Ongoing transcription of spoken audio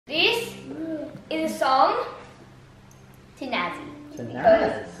song to Nazi.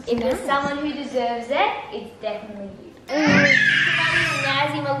 Because if there's someone who deserves it, it's definitely you.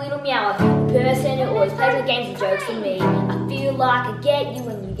 Nazi, my little meow, I'm the person who always plays the games and jokes for me. I feel like I get you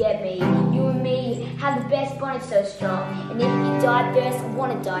and you get me. You and me have the best bond, it's so strong. And if you die first, I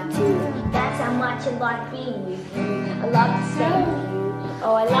want to die too. That's how much I like being with you. I love to stay with you.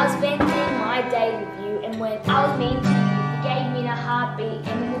 Oh, I love spending my day with you. And when I was mean to you, you gave me the heartbeat.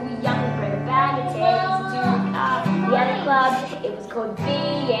 And when we were young, we brought a bag of teddies into the car. We had a club, it was called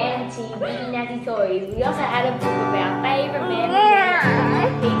BNT, Biggy Nazi Toys. We also had a book of our favourite memories and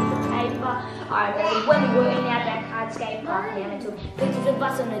a piece of paper. I remember when we were in our backyard skate park and I took pictures of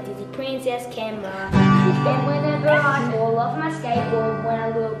us on a Disney Princess camera. Then whenever I fall off my skateboard, when I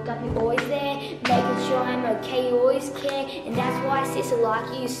look up, you're always there, making sure I'm okay, you always care. And that's why sister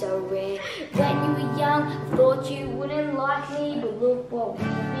like you so rare. When you were young, I thought you wouldn't like me, but look what we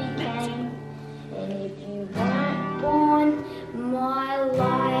became. And if you weren't born, my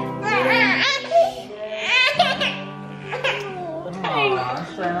life wouldn't be there.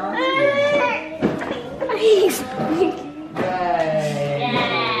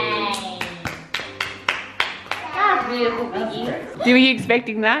 That's beautiful, Biggy. Were you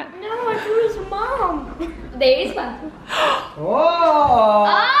expecting that? No, I thought it was Mom. There is one. Whoa!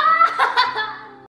 Ah!